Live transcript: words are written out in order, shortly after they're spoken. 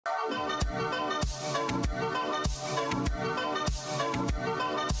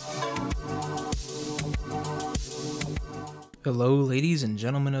Hello, ladies and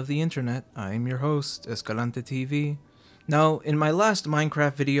gentlemen of the internet. I am your host, Escalante TV. Now, in my last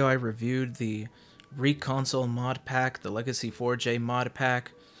Minecraft video, I reviewed the Reconsole mod pack, the Legacy 4J mod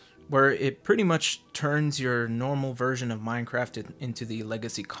pack, where it pretty much turns your normal version of Minecraft into the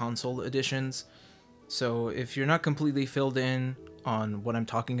Legacy Console editions. So, if you're not completely filled in on what I'm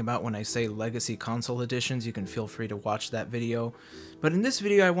talking about when I say Legacy Console editions, you can feel free to watch that video. But in this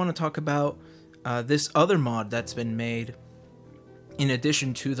video, I want to talk about this other mod that's been made in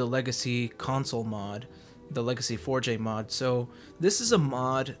addition to the Legacy console mod, the Legacy 4J mod. So this is a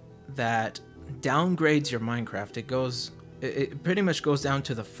mod that downgrades your Minecraft. It pretty much goes down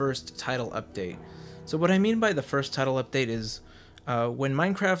to the first title update. So what I mean by the first title update is when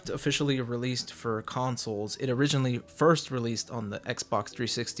Minecraft officially released for consoles, it originally first released on the Xbox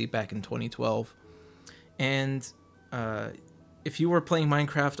 360 back in 2012. And if you were playing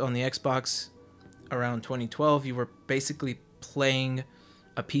Minecraft on the Xbox around 2012, you were basically playing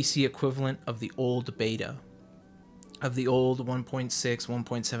a PC equivalent of the old beta, of the old 1.6,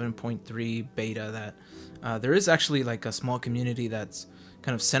 1.7.3 beta. That there is actually like a small community that's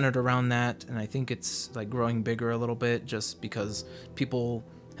kind of centered around that, and I think it's like growing bigger a little bit just because people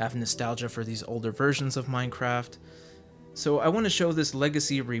have nostalgia for these older versions of Minecraft. So I want to show this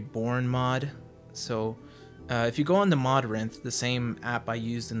Legacy Reborn mod. So if you go on the Modrinth, the same app I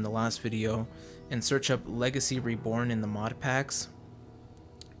used in the last video, and search up Legacy Reborn in the mod packs,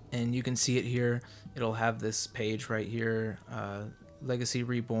 and you can see it here. It'll have this page right here, Legacy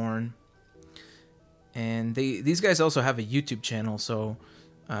Reborn. And these guys also have a YouTube channel, so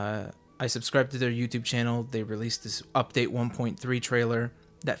I subscribed to their YouTube channel. They released this Update 1.3 trailer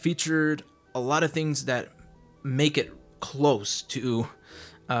that featured a lot of things that make it close to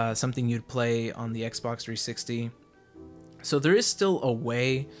something you'd play on the Xbox 360. So there is still a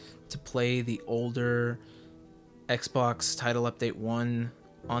way to play the older Xbox Title Update 1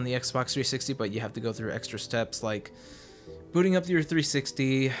 on the Xbox 360, but you have to go through extra steps like booting up your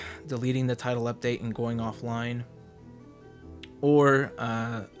 360, deleting the title update, and going offline. Or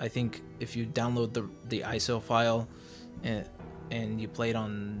I think if you download the ISO file and you play it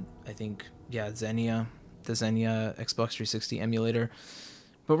on, I think, yeah, Xenia, the Xenia Xbox 360 emulator.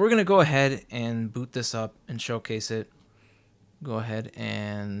 But we're going to go ahead and boot this up and showcase it. Go ahead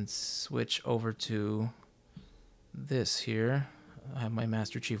and switch over to this here. I have my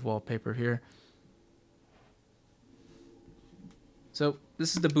Master Chief wallpaper here. So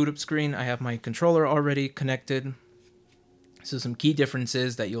this is the boot up screen. I have my controller already connected. So some key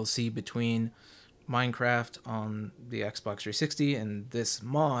differences that you'll see between Minecraft on the Xbox 360 and this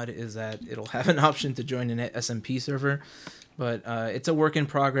mod is that it'll have an option to join an SMP server, but it's a work in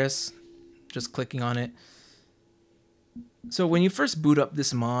progress. Just clicking on it. So when you first boot up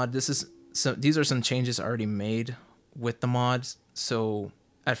this mod, these are some changes already made with the mods. So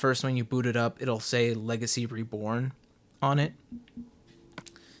at first when you boot it up, it'll say Legacy Reborn on it.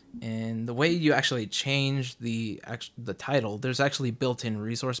 And the way you actually change the title, there's actually built-in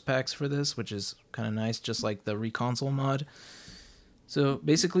resource packs for this, which is kind of nice, just like the Reconsole mod. So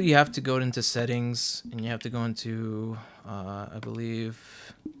basically you have to go into settings and you have to go into, I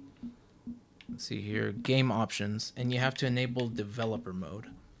believe, let's see here, game options, and you have to enable developer mode.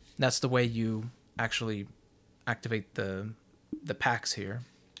 That's the way you actually activate the packs here.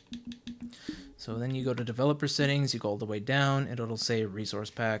 So then you go to developer settings, you go all the way down, and it'll say resource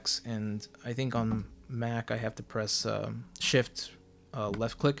packs, and I think on Mac I have to press shift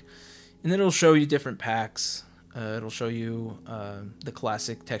left click, and then it'll show you different packs. It'll show you the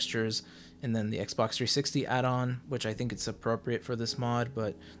classic textures, and then the Xbox 360 add-on, which I think it's appropriate for this mod,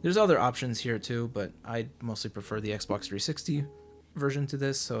 but there's other options here too, but I mostly prefer the Xbox 360 version to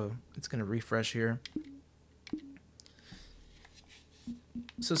this, so it's going to refresh here.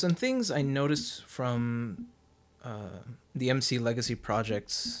 So some things I noticed from the MC Legacy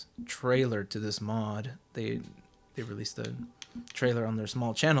Project's trailer to this mod, they released a trailer on their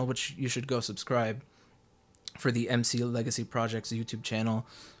small channel, which you should go subscribe for the MC Legacy Project's YouTube channel.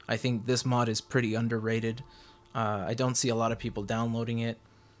 I think this mod is pretty underrated. I don't see a lot of people downloading it,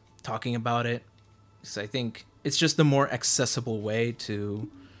 talking about it, because I think it's just the more accessible way to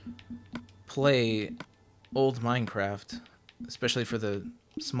play old Minecraft, especially for the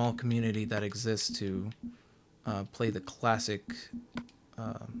small community that exists to play the classic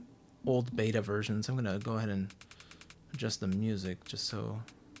old beta versions. I'm going to go ahead and adjust the music just so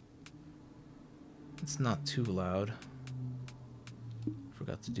it's not too loud.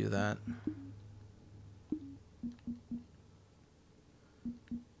 Forgot to do that.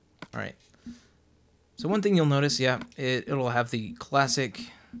 Alright. So one thing you'll notice, yeah, it'll have the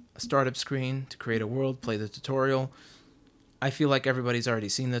classic startup screen to create a world, play the tutorial. I feel like everybody's already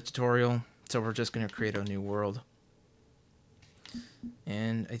seen the tutorial, so we're just going to create a new world.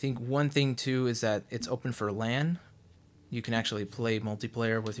 And I think one thing too is that it's open for LAN. You can actually play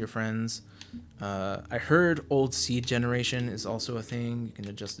multiplayer with your friends. I heard old seed generation is also a thing. You can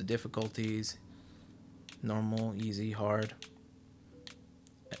adjust the difficulties. Normal, easy, hard.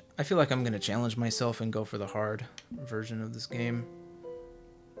 I feel like I'm going to challenge myself and go for the hard version of this game.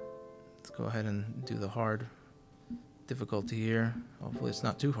 Let's go ahead and do the hard difficulty here. Hopefully it's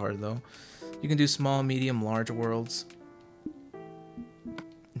not too hard though. You can do small, medium, large worlds.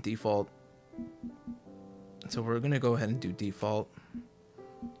 Default. So we're going to go ahead and do default.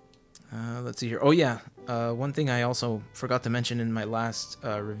 Let's see here. Oh yeah, one thing I also forgot to mention in my last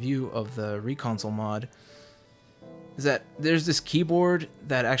review of the Reconsole mod is that there's this keyboard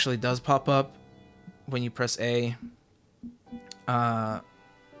that actually does pop up when you press A.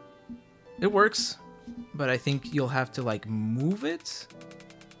 It works, but I think you'll have to like move it.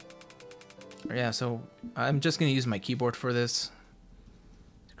 Yeah, so I'm just gonna use my keyboard for this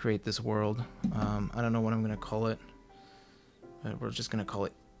to create this world. I don't know what I'm gonna call it, but we're just gonna call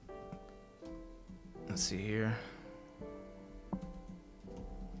it. Let's see here.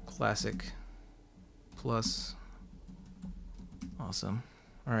 Classic plus. Awesome.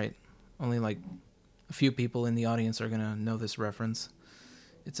 All right. Only like a few people in the audience are gonna know this reference.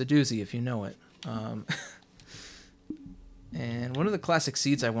 It's a doozy if you know it. And one of the classic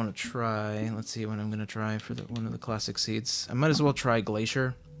seeds I want to try. Let's see what I'm gonna try for one of the classic seeds. I might as well try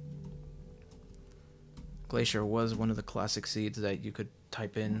Glacier. Glacier was one of the classic seeds that you could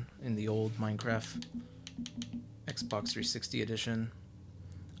type in the old Minecraft Xbox 360 edition.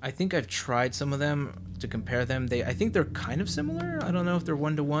 I think I've tried some of them to compare them. I think they're kind of similar. I don't know if they're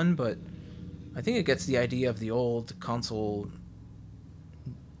one-to-one, but I think it gets the idea of the old console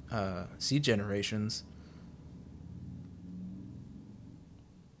seed generations.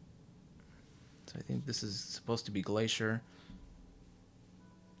 So I think this is supposed to be Glacier.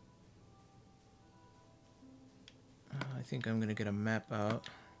 I think I'm gonna get a map out.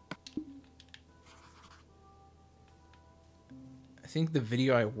 I think the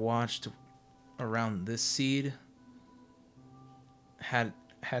video I watched around this seed had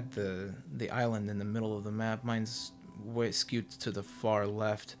the island in the middle of the map. Mine's way skewed to the far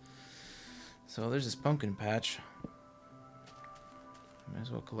left. So there's this pumpkin patch. Might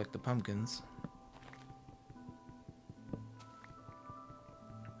as well collect the pumpkins.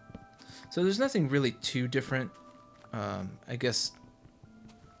 So there's nothing really too different. I guess,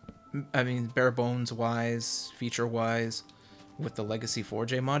 I mean, bare bones wise, feature wise, with the Legacy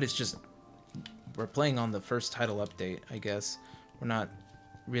 4J mod, it's just we're playing on the first title update, I guess. We're not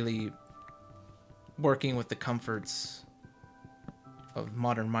really working with the comforts of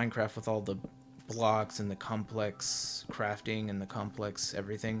modern Minecraft with all the blocks and the complex crafting and the complex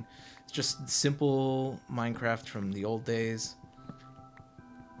everything. It's just simple Minecraft from the old days.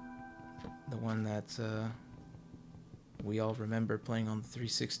 The one that we all remember playing on the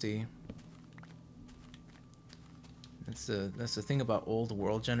 360. That's the thing about old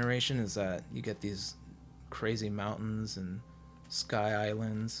world generation, is that you get these crazy mountains and sky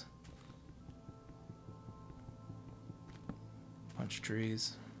islands, punch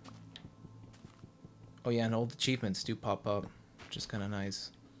trees. Oh yeah, and old achievements do pop up, which is kind of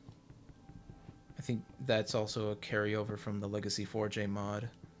nice. I think that's also a carryover from the Legacy 4J mod.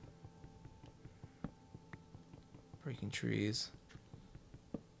 Breaking trees.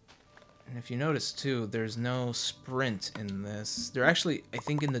 And if you notice too, there's no sprint in this. There actually, I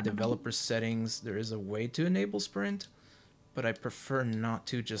think in the developer settings, there is a way to enable sprint, but I prefer not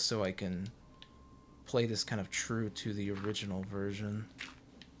to, just so I can play this kind of true to the original version.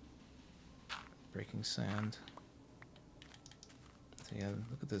 Breaking sand. So yeah,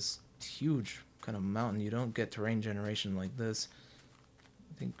 look at this huge kind of mountain. You don't get terrain generation like this.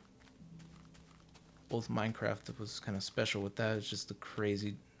 I think both Minecraft was kind of special with that. It's just the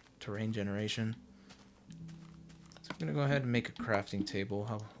crazy terrain generation. So I'm gonna go ahead and make a crafting table.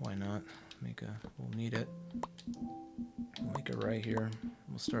 Why not? We'll need it. We'll make it right here.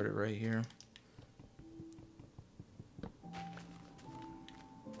 We'll start it right here.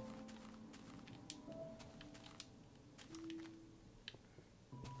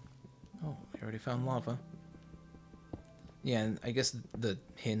 Oh, we already found lava. Yeah, and I guess the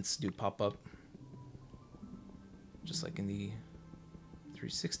hints do pop up, just like in the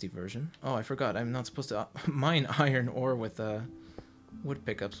 360 version. Oh, I forgot. I'm not supposed to mine iron ore with a wood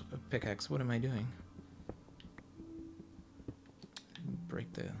pickaxe. What am I doing?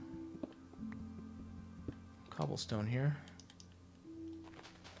 Break the cobblestone here.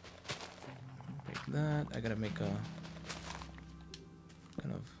 Break that. I gotta make a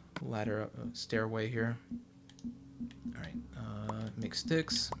ladder, stairway here. Alright, make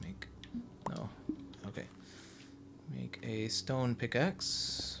sticks, no, okay. Make a stone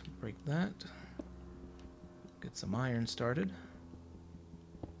pickaxe, break that. Get some iron started.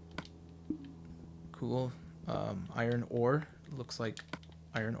 Cool, iron ore, looks like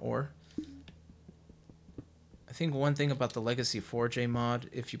iron ore. I think one thing about the Legacy 4J mod,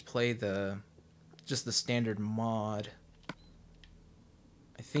 if you play just the standard mod,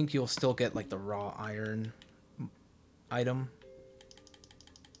 I think you'll still get like the raw iron item.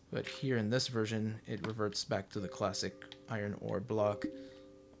 But here in this version, it reverts back to the classic iron ore block.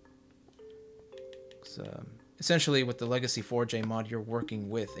 Essentially, with the Legacy 4J mod, you're working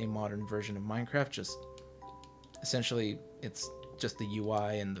with a modern version of Minecraft. Just essentially, it's just the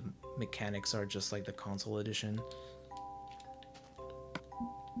UI and the mechanics are just like the console edition.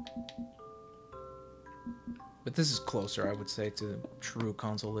 But this is closer, I would say, to true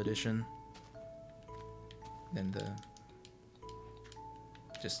console edition than the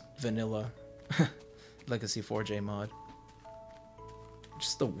just vanilla Legacy 4J mod.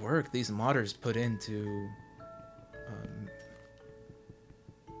 Just the work these modders put into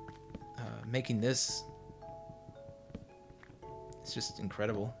making this, it's just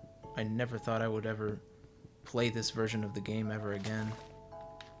incredible. I never thought I would ever play this version of the game ever again,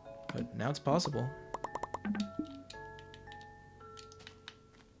 but now it's possible.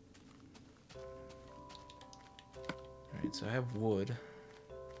 Alright, so I have wood.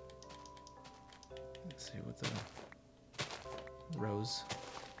 Let's see what the rose.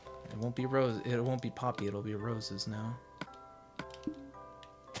 It won't be rose. It won't be poppy. It'll be roses now.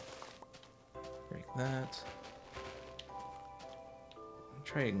 Break that.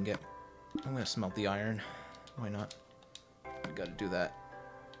 Try and get. I'm gonna smelt the iron. Why not? We gotta do that.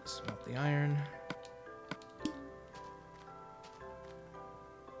 Smelt the iron.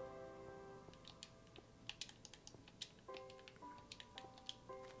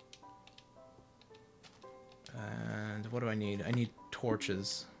 And what do I need? I need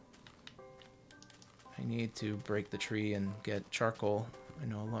torches. I need to break the tree and get charcoal. I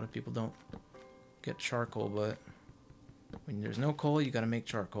know a lot of people don't get charcoal, but when there's no coal, you gotta make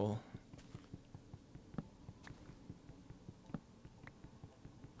charcoal.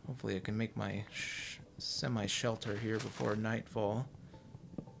 Hopefully I can make my semi-shelter here before nightfall.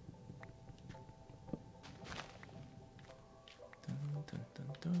 Dun, dun,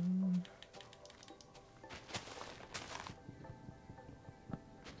 dun, dun.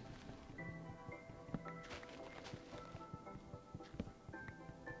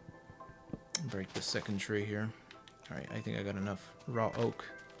 Break the second tree here. Alright, I think I got enough raw oak.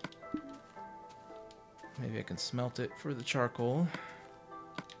 Maybe I can smelt it for the charcoal.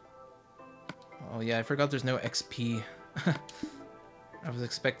 Oh yeah, I forgot there's no XP. I was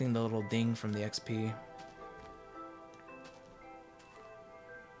expecting the little ding from the XP.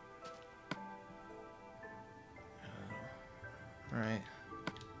 Alright.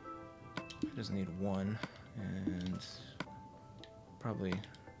 I just need one. And probably,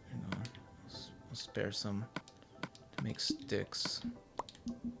 hang on, I'll spare some to make sticks.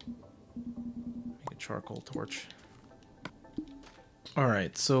 Make a charcoal torch.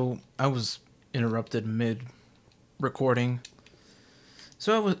 Alright, so I was interrupted mid recording.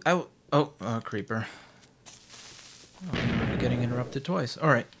 So creeper. Oh, I'm already getting interrupted twice.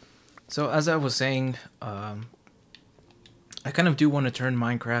 Alright, so as I was saying, I kind of do want to turn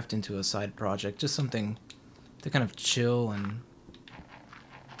Minecraft into a side project, just something to kind of chill and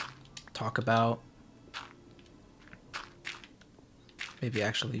talk about. Maybe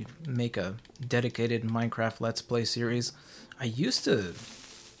actually make a dedicated Minecraft Let's Play series. I used to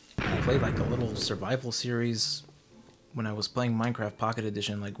play like a little survival series when I was playing Minecraft Pocket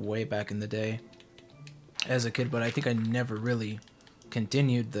Edition, like way back in the day as a kid, but I think I never really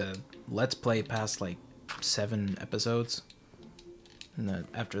continued the Let's Play past like 7 episodes. And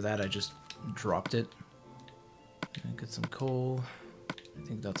after that I just dropped it. Get some coal. I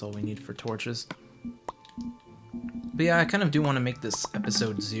think that's all we need for torches. But yeah, I kind of do want to make this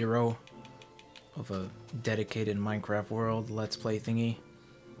episode 0 of a dedicated Minecraft world Let's Play thingy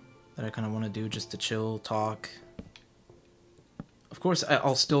that I kind of want to do just to chill, talk. Of course,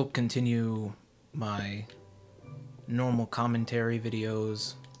 I'll still continue my normal commentary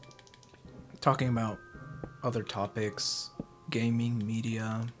videos, talking about other topics, gaming,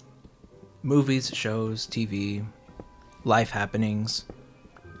 media, movies, shows, TV, life happenings,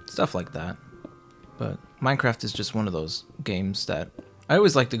 stuff like that. But Minecraft is just one of those games that I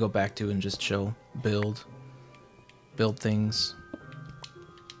always like to go back to and just chill, build things,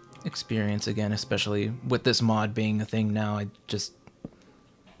 experience again, especially with this mod being a thing now.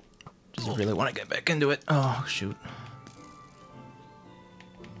 Because I really want to get back into it. Oh, shoot.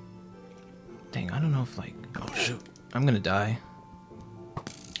 Dang, I don't know if, like... Oh, shoot. I'm gonna die.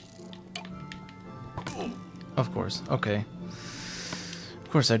 Of course. Okay. Of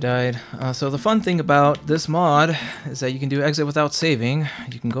course I died. So the fun thing about this mod is that you can do exit without saving.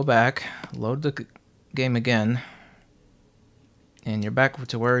 You can go back, load the game again, and you're back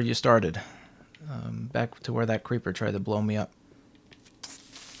to where you started. Back to where that creeper tried to blow me up.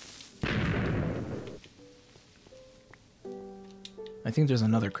 I think there's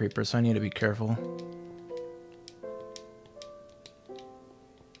another creeper, so I need to be careful.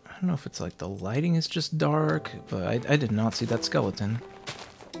 I don't know if it's like the lighting is just dark, but I did not see that skeleton.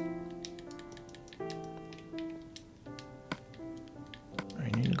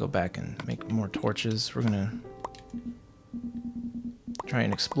 I need to go back and make more torches. We're gonna try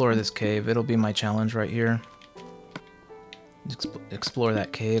and explore this cave. It'll be my challenge right here. Explore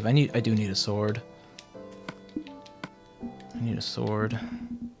that cave. I do need a sword. I need a sword.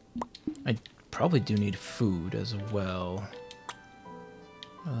 I probably do need food as well.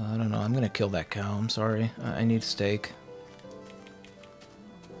 I don't know. I'm gonna kill that cow. I'm sorry. I need steak.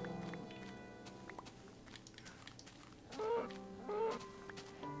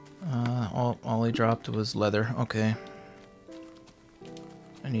 All he dropped was leather. Okay.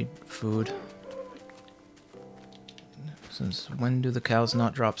 I need food. Since when do the cows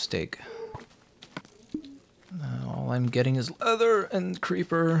not drop steak? All I'm getting is leather and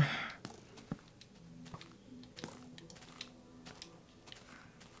creeper.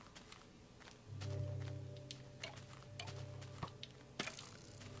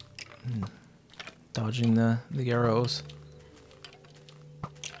 Dodging the arrows.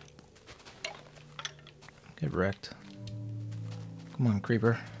 Get wrecked. Come on,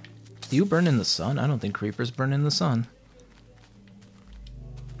 creeper. Do you burn in the sun? I don't think creepers burn in the sun.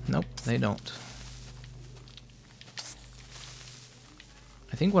 Nope, they don't.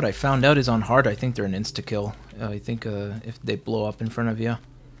 I think what I found out is on hard, I think they're an insta-kill. I think if they blow up in front of you.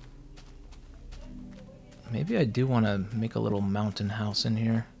 Maybe I do want to make a little mountain house in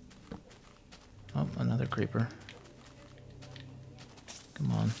here. Oh, another creeper.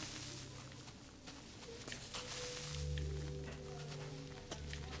 Come on.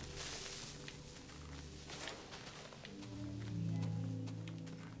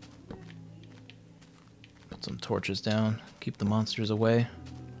 Put some torches down. Keep the monsters away.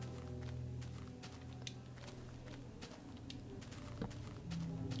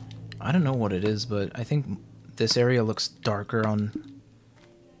 I don't know what it is, but I think this area looks darker on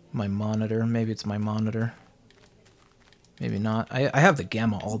my monitor. Maybe it's my monitor. Maybe not. I have the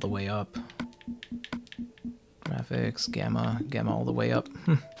gamma all the way up. Graphics, gamma all the way up.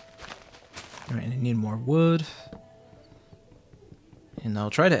 Alright, I need more wood. And I'll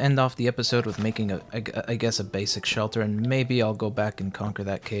try to end off the episode with making I guess a basic shelter, and maybe I'll go back and conquer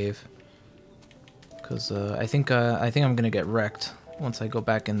that cave. Cause I think I'm gonna get wrecked once I go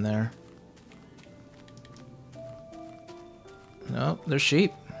back in there. No, there's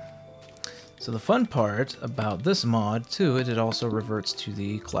sheep. So the fun part about this mod, too, is it also reverts to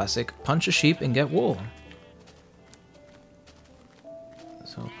the classic punch a sheep and get wool.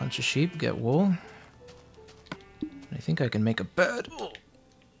 So punch a sheep, get wool. I think I can make a bed. Oh.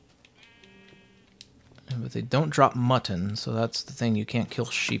 But they don't drop mutton, so that's the thing. You can't kill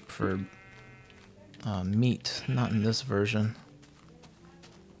sheep for meat. Not in this version.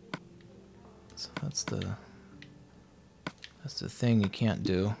 So that's the thing you can't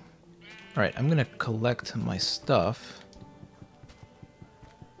do. Alright, I'm gonna collect my stuff.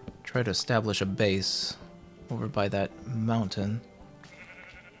 Try to establish a base over by that mountain.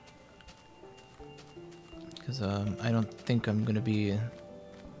 Because I don't think I'm gonna be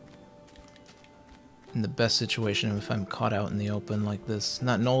in the best situation if I'm caught out in the open like this.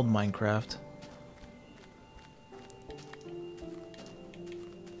 Not in old Minecraft.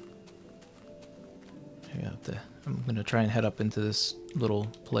 I'm gonna try and head up into this little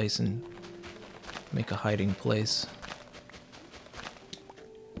place and make a hiding place.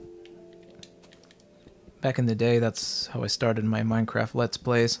 Back in the day, that's how I started my Minecraft Let's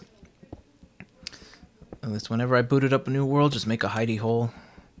Plays. At least whenever I booted up a new world, just make a hidey hole.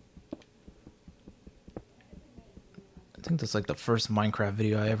 I think that's like the first Minecraft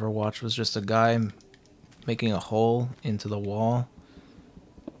video I ever watched was just a guy making a hole into the wall.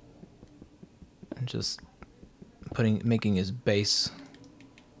 And just making his base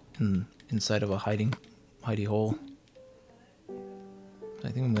inside of a hidey hole. I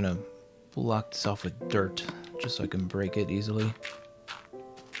think I'm gonna block this off with dirt just so I can break it easily.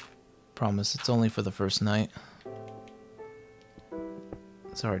 Promise, it's only for the first night.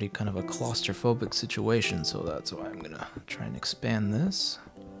 It's already kind of a claustrophobic situation, so that's why I'm gonna try and expand this.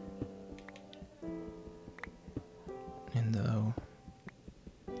 And we'll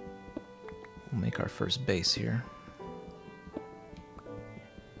make our first base here.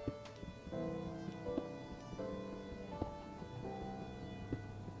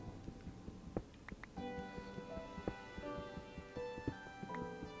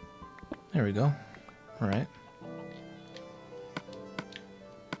 There we go. All right.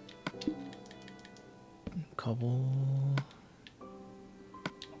 Cobble.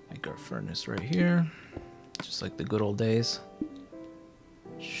 Make our furnace right here. Just like the good old days.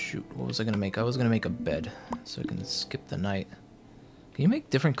 Shoot, what was I gonna make? I was gonna make a bed so I can skip the night. Can you make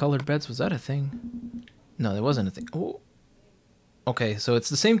different colored beds? Was that a thing? No, there wasn't a thing. Oh. Okay, so it's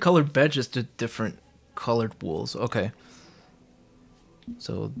the same colored bed, just a different colored wools. Okay.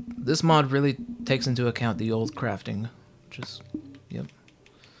 So this mod really takes into account the old crafting, which is, yep,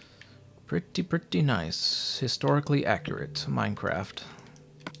 pretty nice. Historically accurate Minecraft.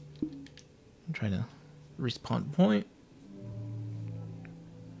 I'm trying to respawn point.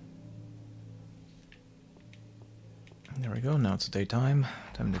 There we go, now it's daytime.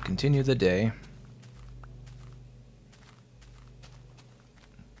 Time to continue the day.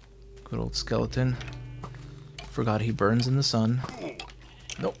 Good old skeleton. Forgot he burns in the sun.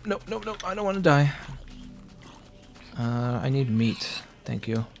 Nope, I don't want to die. I need meat. Thank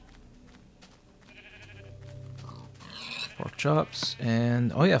you. Pork chops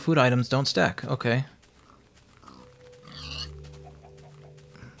and... oh yeah, food items don't stack. Okay.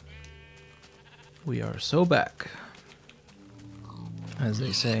 We are so back, as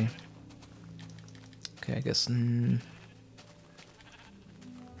they say. Okay, I guess...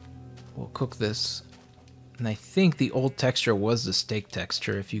 we'll cook this. And I think the old texture was the steak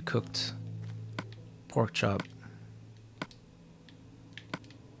texture if you cooked pork chop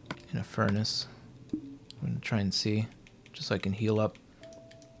in a furnace. I'm gonna try and see, just so I can heal up.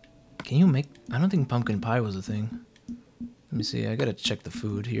 Can you make... I don't think pumpkin pie was a thing. Let me see, I gotta check the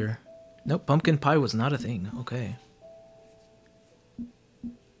food here. Nope, pumpkin pie was not a thing. Okay.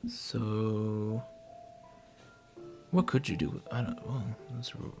 So... what could you do? I don't... oh,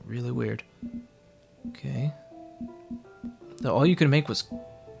 that's really weird. Okay. All you could make was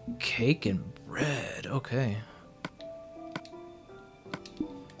cake and bread. Okay.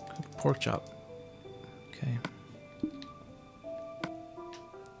 Pork chop. Okay.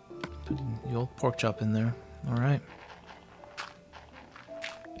 Put the old pork chop in there. Alright.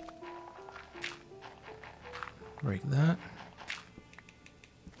 Break that.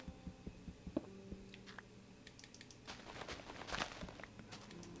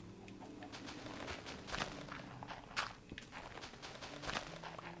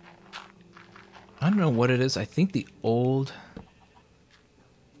 I don't know what it is. I think the old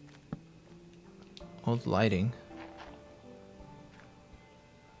lighting.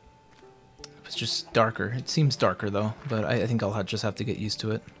 It's just darker. It seems darker though, but I think I'll just have to get used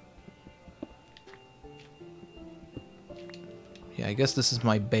to it. Yeah, I guess this is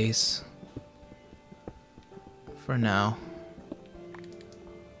my base for now.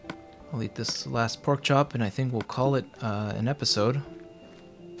 I'll eat this last pork chop and I think we'll call it an episode.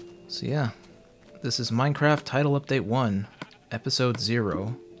 So yeah. This is Minecraft Title Update 1, Episode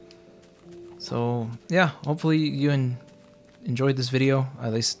 0. So, yeah, hopefully you enjoyed this video.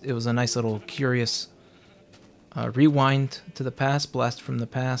 At least it was a nice little curious rewind to the past, blast from the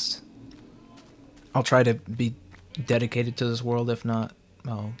past. I'll try to be dedicated to this world. If not,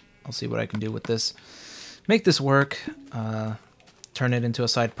 I'll see what I can do with this. Make this work, turn it into a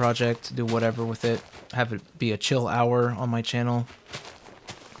side project, do whatever with it, have it be a chill hour on my channel.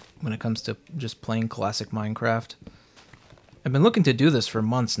 When it comes to just playing classic Minecraft. I've been looking to do this for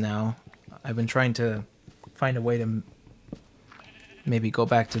months now. I've been trying to find a way to maybe go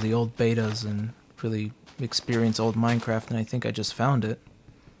back to the old betas and really experience old Minecraft, and I think I just found it.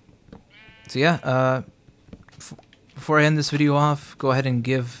 So yeah, before I end this video off, go ahead and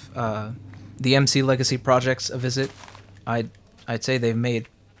give the MC Legacy Projects a visit. I'd say they've made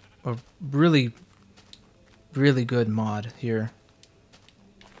a really good mod here.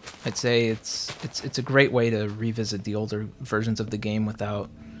 I'd say it's a great way to revisit the older versions of the game without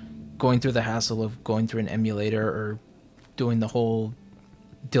going through the hassle of going through an emulator or doing the whole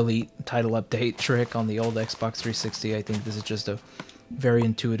delete title update trick on the old Xbox 360. I think this is just a very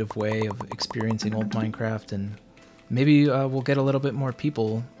intuitive way of experiencing old Minecraft, and maybe we'll get a little bit more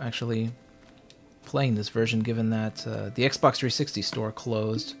people actually playing this version, given that the Xbox 360 store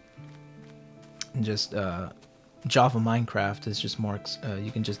closed and just Java Minecraft is just more, you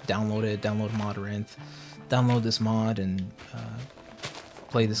can just download it, download Modarinth, download this mod, and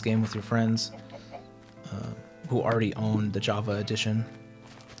play this game with your friends who already own the Java edition.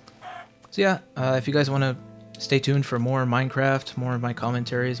 So yeah, if you guys want to stay tuned for more Minecraft, more of my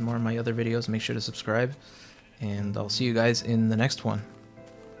commentaries, more of my other videos, make sure to subscribe, and I'll see you guys in the next one.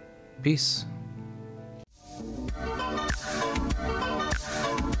 Peace.